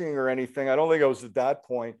punching or anything. I don't think I was at that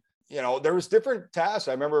point. There was different tasks.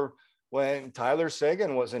 I remember when Tyler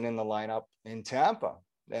Seguin wasn't in the lineup in Tampa,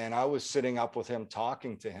 and I was sitting up with him,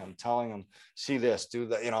 talking to him, telling him, see this, do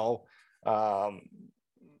that,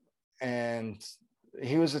 and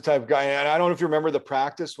he was the type of guy. And I don't know if you remember the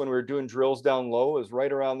practice when we were doing drills down low, it was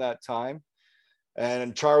right around that time.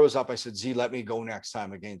 And Char was up. I said, Z, let me go next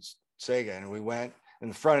time against Seguin. And we went in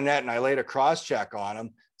the front of net, and I laid a cross check on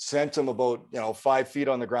him, sent him about, 5 feet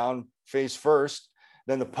on the ground, face first.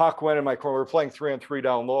 Then the puck went in my corner. We were playing 3-on-3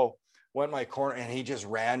 down low, went in my corner, and he just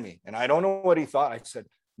ran me. And I don't know what he thought. I said,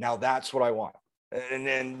 now that's what I want.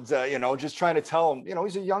 And just trying to tell him,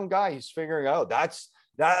 he's a young guy. He's figuring out that's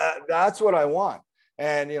what I want.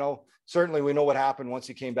 And, certainly we know what happened once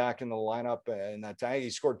he came back in the lineup, and that time he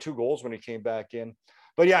scored 2 goals when he came back in.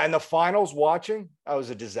 But yeah, in the finals watching, I was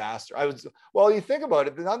a disaster. You think about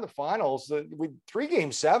it, not the finals, with 3 game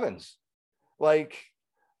 7s, like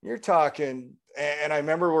you're talking. And I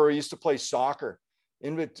remember where we used to play soccer.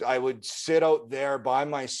 I would sit out there by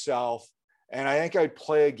myself, and I think I'd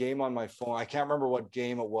play a game on my phone. I can't remember what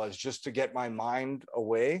game it was, just to get my mind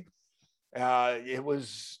away. They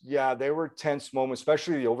were tense moments,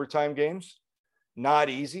 especially the overtime games. Not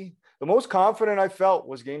easy. The most confident I felt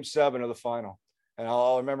was game 7 of the final. And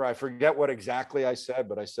I'll remember, I forget what exactly I said,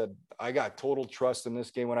 but I said, I got total trust in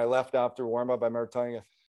this game. When I left after warm-up, I remember telling you,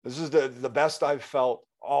 this is the best I've felt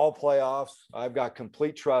all playoffs. I've got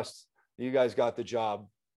complete trust. You guys got the job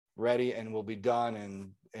ready, and we'll be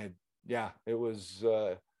done. And yeah, it was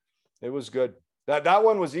good. That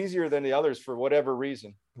one was easier than the others for whatever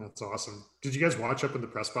reason. That's awesome. Did you guys watch up in the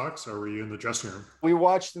press box, or were you in the dressing room? We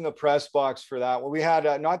watched in the press box for that one. We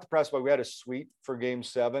had not the press box. We had a suite for game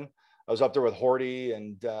 7. I was up there with Horty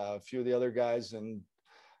and a few of the other guys. And,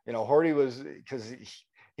 Horty was, because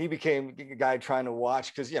he became a guy trying to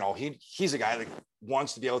watch, because, he's a guy that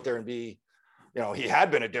wants to be out there and be, he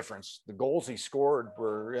had been a difference. The goals he scored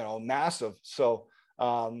were, massive. So,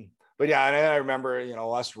 but yeah, and I remember,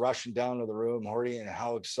 us rushing down to the room, Horty, and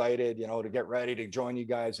how excited, to get ready to join you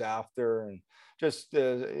guys after, and just,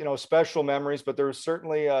 special memories. But there was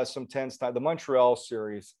certainly some tense time. The Montreal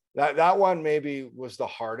series, that one maybe was the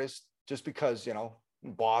hardest, just because,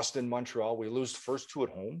 Boston, Montreal, we lose the first 2 at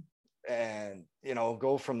home, and,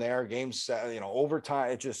 go from there, game 7, overtime.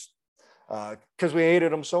 It just, because we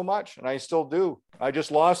hated them so much, and I still do. I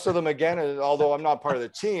just lost to them again, although I'm not part of the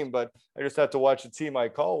team, but I just have to watch the team I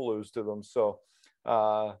call lose to them. So,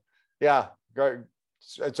 yeah,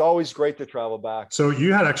 it's always great to travel back. So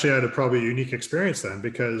you had probably a unique experience then,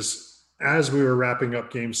 because as we were wrapping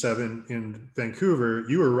up game 7 in Vancouver,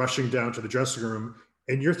 you were rushing down to the dressing room,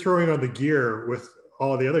 and you're throwing on the gear with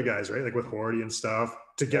all the other guys, right? Like with Horty and stuff,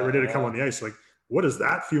 to get ready to come on the ice. Like, what is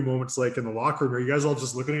that few moments like in the locker room? Are you guys all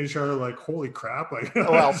just looking at each other like, holy crap? Like,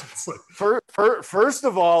 well, first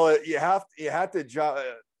of all, you have to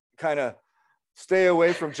kind of stay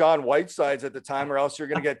away from John Whitesides at the time, or else you're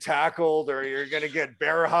going to get tackled, or you're going to get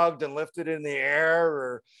bear hugged and lifted in the air,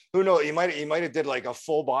 or who knows, he might have did like a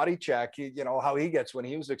full body check. How he gets when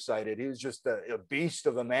he was excited. He was just a beast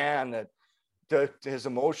of a man that his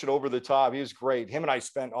emotion over the top. He was great. Him and I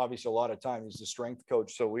spent obviously a lot of time. He's the strength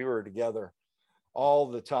coach, so we were together all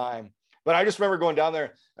the time. But I just remember going down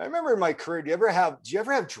there. I remember in my career, do you ever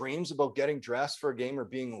have dreams about getting dressed for a game or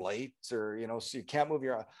being late, or, so you can't move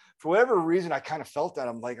your, for whatever reason, I kind of felt that.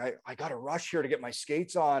 I'm like, I got to rush here to get my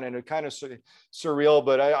skates on, and it kind of surreal.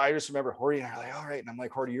 But I just remember Horty and I were like, all right. And I'm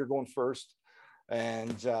like, Horty, you're going first.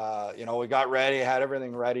 And, we got ready, had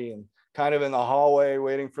everything ready, and kind of in the hallway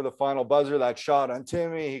waiting for the final buzzer, that shot on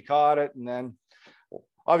Timmy, he caught it. And then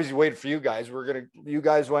obviously waited for you guys. You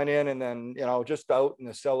guys went in, and then, just out in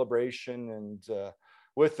the celebration and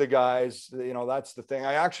with the guys, that's the thing.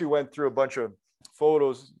 I actually went through a bunch of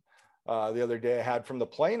photos the other day I had from the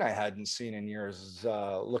plane I hadn't seen in years,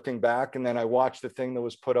 looking back. And then I watched the thing that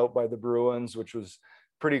was put out by the Bruins, which was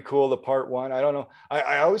pretty cool, the part one. I don't know.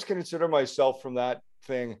 I always consider myself from that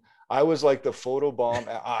thing. I was like the photo bomb.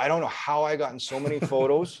 I don't know how I got in so many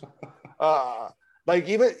photos. Like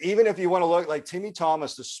even if you want to look like Timmy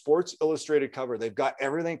Thomas, the Sports Illustrated cover, they've got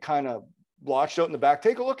everything kind of blotched out in the back.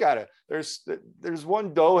 Take a look at it. There's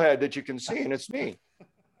one doughhead that you can see, and it's me.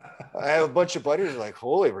 I have a bunch of buddies like,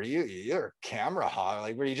 holy, you're a camera hog.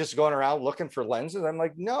 Like, were you just going around looking for lenses? I'm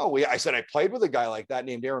like, no. I said I played with a guy like that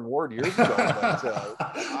named Aaron Ward years ago. But,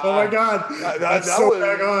 oh my God, that's so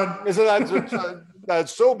bang on. Isn't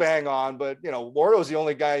that's so bang on? But Wardo's the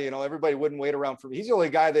only guy. Everybody wouldn't wait around for me. He's the only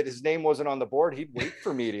guy that his name wasn't on the board. He'd wait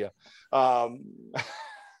for media. But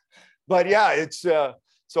yeah, it's.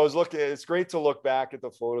 So I was looking, it's great to look back at the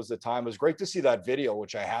photos at the time. It was great to see that video,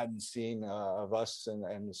 which I hadn't seen of us.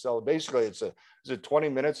 And so basically it's a 20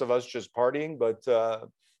 minutes of us just partying, but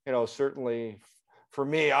certainly for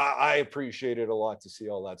me, I appreciate it a lot to see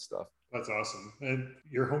all that stuff. That's awesome. And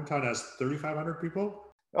your hometown has 3,500 people?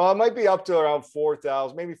 It might be up to around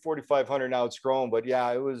 4,000, maybe 4,500 now. It's grown, but yeah,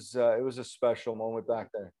 it was a special moment back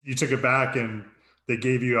there. You took it back and they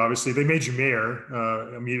gave you, obviously they made you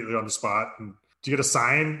mayor immediately on the spot. And do you get a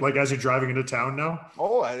sign like as you're driving into town now?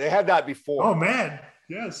 Oh, they had that before. Oh man,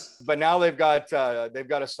 yes. But now they've got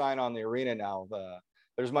a sign on the arena now.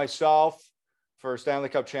 There's myself for Stanley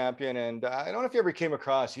Cup champion, and I don't know if you ever came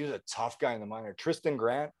across. He was a tough guy in the minor, Tristan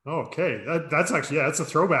Grant. Okay, that's actually that's a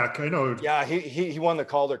throwback. I know. Yeah, he won the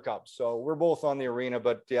Calder Cup, so we're both on the arena.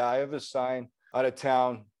 But yeah, I have a sign out of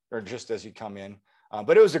town, or just as you come in.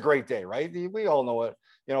 But it was a great day, right? We all know it.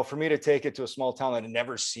 For me to take it to a small town that had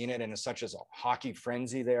never seen it, and it's such as a hockey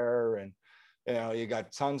frenzy there, and you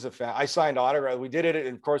got tons of fans. I signed autographs. We did it,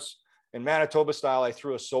 and of course, in Manitoba style. I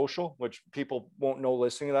threw a social, which people won't know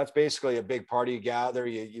listening. That's basically a big party gather.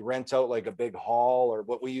 You rent out like a big hall, or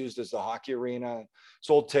what we used as the hockey arena,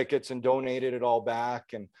 sold tickets and donated it all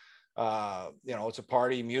back. And it's a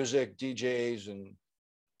party, music, DJs, and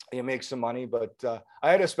you make some money. But I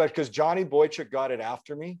had a special because Johnny Boychuk got it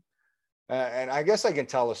after me. And I guess I can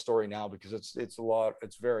tell a story now because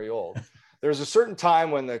it's very old. There's a certain time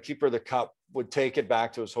when the keeper of the cup would take it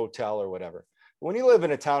back to his hotel or whatever. When you live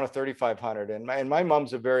in a town of 3,500, and my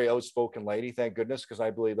mom's a very outspoken lady, thank goodness, because I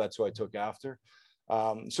believe that's who I took after.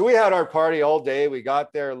 So we had our party all day. We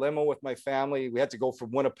got there, limo with my family. We had to go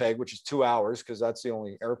from Winnipeg, which is 2 hours because that's the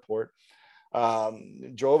only airport.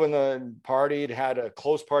 Drove in the party, had a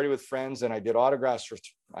close party with friends, and I did autographs for,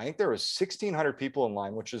 I think there was 1,600 people in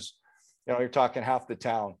line, which is, you're talking half the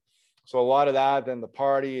town. So a lot of that, then the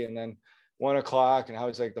party, and then 1 o'clock, and I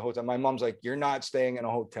was like the hotel. My mom's like, you're not staying in a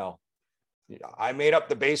hotel. I made up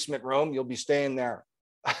the basement room. You'll be staying there.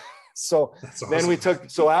 So awesome. Then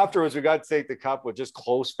afterwards we got to take the cup with just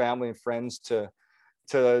close family and friends to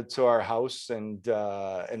our house. And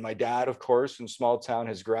my dad, of course, in small town,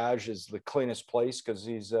 his garage is the cleanest place because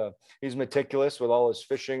he's meticulous with all his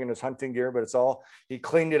fishing and his hunting gear, but he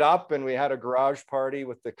cleaned it up, and we had a garage party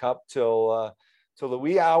with the cup till the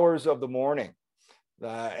wee hours of the morning. The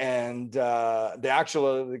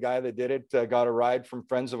guy that did it got a ride from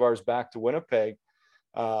friends of ours back to Winnipeg.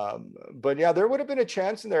 But yeah, there would have been a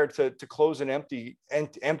chance in there to close an empty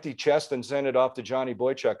chest and send it off to Johnny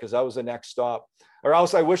Boychuk, because that was the next stop. Or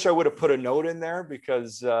else I wish I would have put a note in there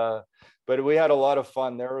because, but we had a lot of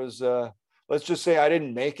fun. There was, let's just say I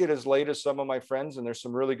didn't make it as late as some of my friends, and there's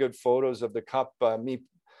some really good photos of the cup.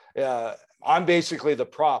 I'm basically the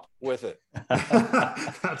prop with it.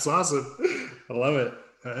 That's awesome. I love it.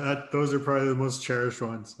 Those are probably the most cherished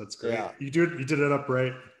ones. That's great. Yeah. You did it up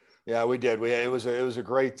right. Yeah, we did. It was a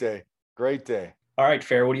great day. Great day. All right,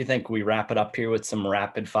 Fair. What do you think? We wrap it up here with some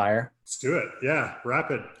rapid fire. Let's do it. Yeah,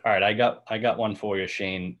 rapid. All right, I got one for you,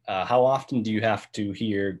 Shane. How often do you have to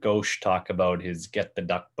hear Ghosh talk about his get the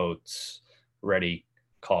duck boats ready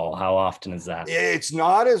call? How often is that? It's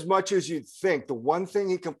not as much as you'd think. The one thing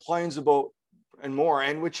he complains about, and more,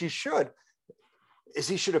 and which he should, is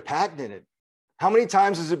he should have patented it. How many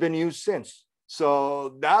times has it been used since?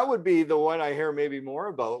 So that would be the one I hear maybe more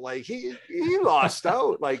about. Like he lost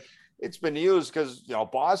out. Like it's been used because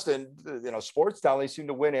Boston, Sportstown, they seem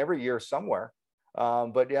to win every year somewhere.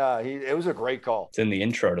 But yeah, it was a great call. It's in the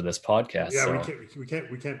intro to this podcast. Yeah, so. we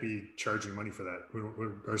can't be charging money for that.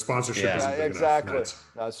 Our sponsorship isn't big exactly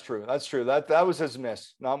enough. That's true. That was his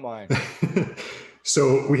miss, not mine.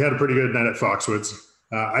 So we had a pretty good night at Foxwoods.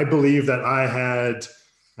 I believe that I had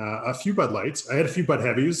a few Bud Lights. I had a few Bud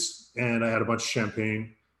Heavies, and I had a bunch of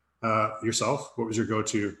champagne. Yourself, what was your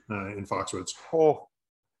go-to in Foxwoods? Oh,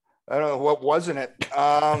 I don't know. What wasn't it?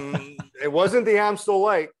 It wasn't the Amstel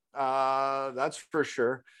Light. That's for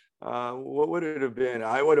sure. What would it have been?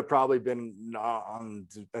 I would have probably been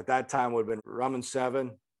at that time would have been rum and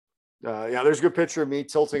seven. Yeah, there's a good picture of me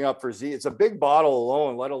tilting up for Z. It's a big bottle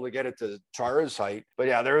alone, let alone to get it to Chara's height. But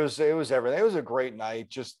yeah, it was everything. It was a great night.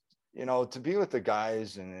 Just, to be with the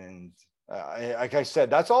guys. And like I said,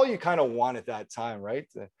 that's all you kind of want at that time, right?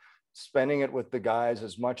 Spending it with the guys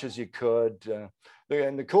as much as you could.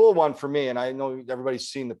 And the cool one for me, and I know everybody's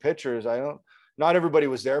seen the pictures. Not everybody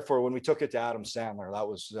was there for when we took it to Adam Sandler.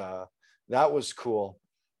 That was cool.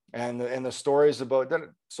 And the stories about that.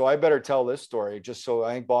 So I better tell this story just so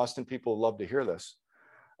I think Boston people love to hear this.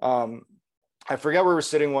 I forget where we were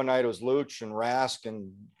sitting one night. It was Luch and Rask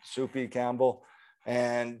and Soupy Campbell.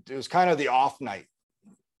 And it was kind of the off night.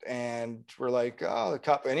 And we're like, oh, the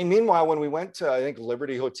cup. And meanwhile, when we went to, I think,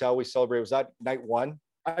 Liberty Hotel, we celebrated, was that night one?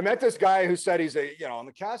 I met this guy who said he's on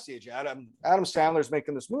the casting agent. Adam Sandler's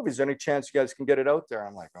making this movie. Is there any chance you guys can get it out there?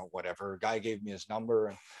 I'm like, oh, whatever. Guy gave me his number.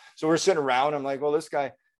 And so we're sitting around. I'm like, well, this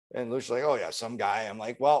guy. And Luch's like, oh, yeah, some guy. I'm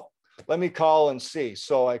like, well, let me call and see.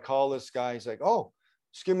 So I call this guy. He's like, oh,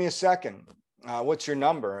 just give me a second. What's your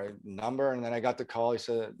number? And then I got the call. He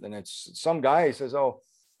said, and it's some guy. He says, oh,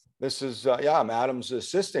 this is, I'm Adam's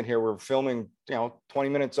assistant here. We're filming, 20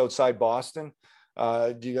 minutes outside Boston.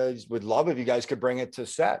 Do you guys would love if you guys could bring it to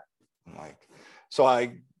set? I'm like, so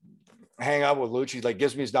I hang out with Luch. He like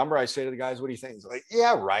gives me his number. I say to the guys, what do you think? He's like,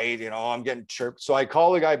 yeah, right. I'm getting chirped. So I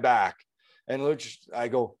call the guy back and Luch, I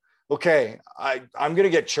go, okay, I'm going to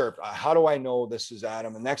get chirped. How do I know this is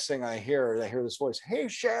Adam? And next thing I hear this voice, hey,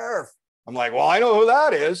 Sheriff. I'm like, well, I know who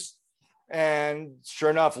that is. And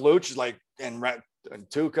sure enough, Luch is like, and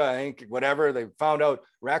Tuca, I think, whatever, they found out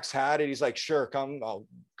Rex had it. He's like, sure, come. I'll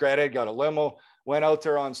get it. Got a limo, went out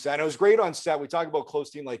there on set. It was great on set. We talk about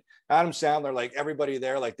close team, like Adam Sandler, like everybody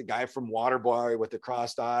there, like the guy from Waterboy with the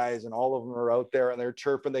crossed eyes, and all of them are out there and they're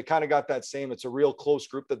chirping. They kind of got that same, it's a real close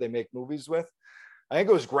group that they make movies with. I think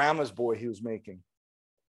it was Grandma's Boy he was making.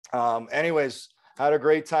 Anyways, had a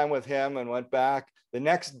great time with him and went back. The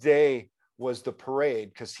next day was the parade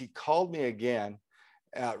because he called me again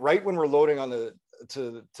right when we're loading on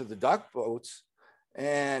to the duck boats.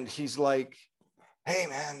 And he's like, hey,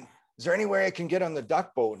 man, is there any way I can get on the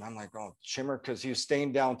duck boat? And I'm like, oh, Chimmer, because he was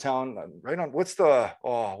staying downtown right on,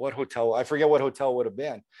 what hotel? I forget what hotel would have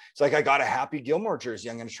been. It's like, I got a Happy Gilmore jersey.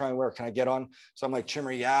 I'm going to try and wear. Can I get on? So I'm like,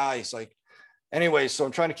 Chimmer, yeah. He's like, anyway, so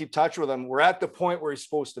I'm trying to keep touch with him. We're at the point where he's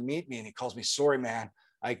supposed to meet me. And he calls me, sorry, man.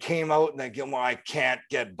 I came out and that Gilmore, I can't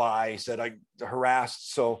get by. He said, I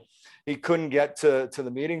harassed. So he couldn't get to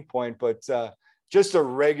the meeting point, but just a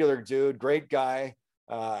regular dude, great guy.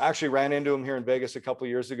 Actually ran into him here in Vegas a couple of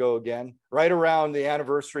years ago again, right around the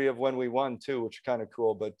anniversary of when we won too, which is kind of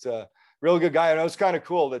cool, but real good guy. And it was kind of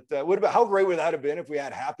cool that how great would that have been if we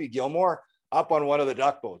had Happy Gilmore up on one of the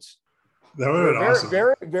duck boats? That would have been awesome.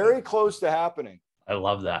 Very, very close to happening. I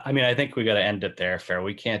love that. I mean, I think we got to end it there, Fair.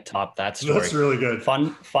 We can't top that story. That's really good.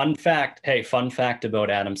 Fun fact. Hey, fun fact about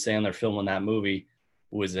Adam Sandler filming that movie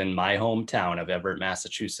was in my hometown of Everett,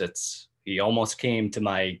 Massachusetts. He almost came to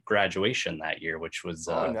my graduation that year, which was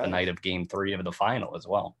nice. The night of Game 3 of the final as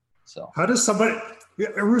well. So how does somebody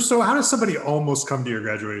almost come to your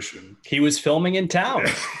graduation? He was filming in town.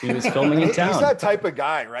 He's that type of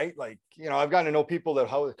guy, right? Like, I've gotten to know people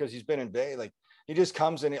because he's been in Bay, like he just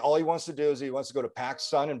comes and all he wants to do is he wants to go to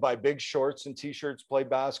PacSun and buy big shorts and t-shirts, play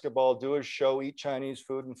basketball, do his show, eat Chinese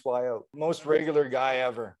food and fly out. Most regular guy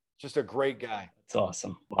ever. Just a great guy. That's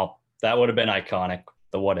awesome. Well, that would have been iconic.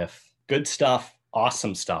 The what if. Good stuff.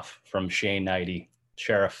 Awesome stuff from Shane Hnidy.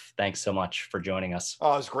 Sheriff, thanks so much for joining us.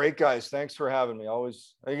 Oh, it's great, guys. Thanks for having me. You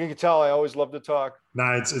can tell I always love to talk.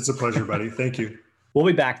 Nah, it's a pleasure, buddy. Thank you. We'll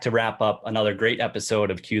be back to wrap up another great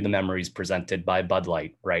episode of Cue the Memories presented by Bud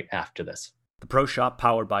Light right after this. The Pro Shop,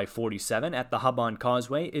 powered by 47 at the Hub on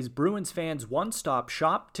Causeway, is Bruins fans' one-stop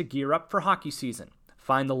shop to gear up for hockey season.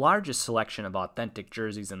 Find the largest selection of authentic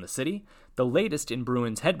jerseys in the city, the latest in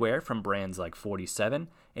Bruins headwear from brands like 47,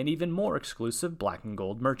 and even more exclusive black and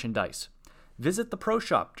gold merchandise. Visit the Pro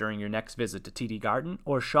Shop during your next visit to TD Garden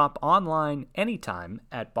or shop online anytime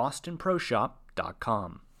at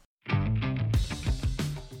bostonproshop.com.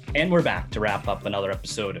 And we're back to wrap up another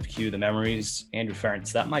episode of Cue the Memories. Andrew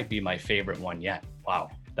Ferentz, that might be my favorite one yet. Wow,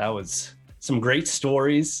 that was some great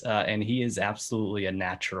stories, and he is absolutely a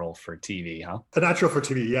natural for TV, huh? A natural for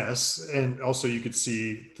TV, yes. And also you could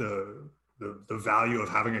see the value of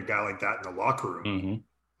having a guy like that in the locker room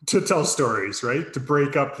to tell stories, right? To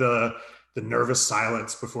break up the nervous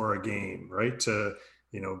silence before a game, right? To,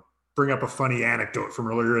 bring up a funny anecdote from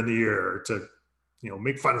earlier in the year, to,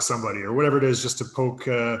 make fun of somebody or whatever it is, just to poke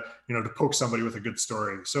somebody with a good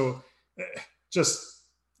story. So just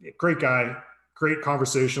great guy, great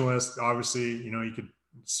conversationalist. Obviously, you could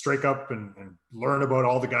strike up and learn about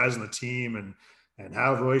all the guys on the team and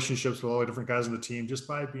have relationships with all the different guys on the team just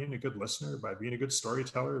by being a good listener, by being a good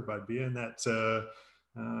storyteller, by being that,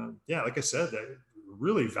 like I said, that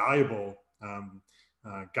really valuable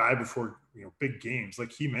guy before, big games.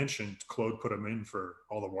 Like he mentioned, Claude put him in for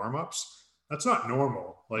all the warm-ups. That's not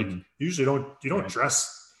normal. Like usually you don't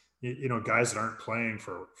dress, guys that aren't playing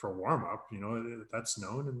for warm-up, that's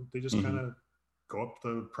known, and they just kind of go up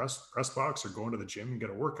the press box or go into the gym and get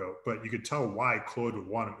a workout. But you could tell why Claude would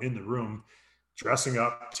want him in the room, dressing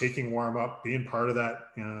up, taking warm up, being part of that,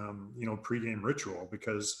 pregame ritual,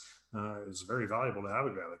 because it's very valuable to have a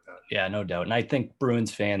guy like that. Yeah, no doubt. And I think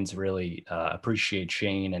Bruins fans really appreciate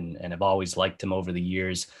Shane and have always liked him over the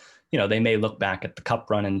years. They may look back at the cup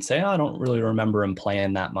run and say, I don't really remember him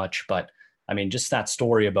playing that much, but I mean, just that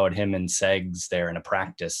story about him and Segs there in a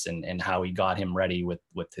practice and how he got him ready with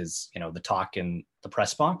his, the talk in the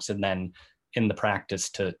press box, and then in the practice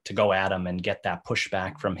to go at him and get that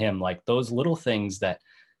pushback from him, like those little things that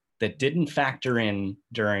didn't factor in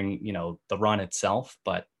during, the run itself,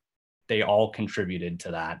 but they all contributed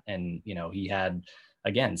to that. And, he had,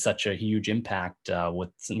 again, such a huge impact with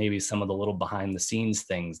maybe some of the little behind the scenes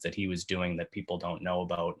things that he was doing that people don't know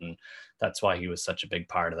about. And that's why he was such a big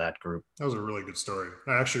part of that group. That was a really good story.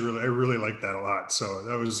 I really liked that a lot. So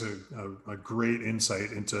that was a great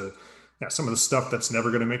insight into some of the stuff that's never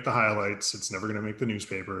going to make the highlights. It's never going to make the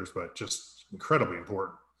newspapers, but just incredibly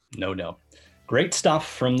important. No doubt. Great stuff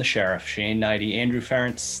from the Sheriff, Shane Hnidy. Andrew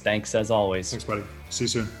Ference, thanks as always. Thanks, buddy. See you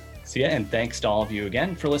soon. See ya, and thanks to all of you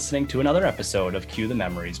again for listening to another episode of Cue the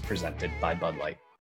Memories presented by Bud Light.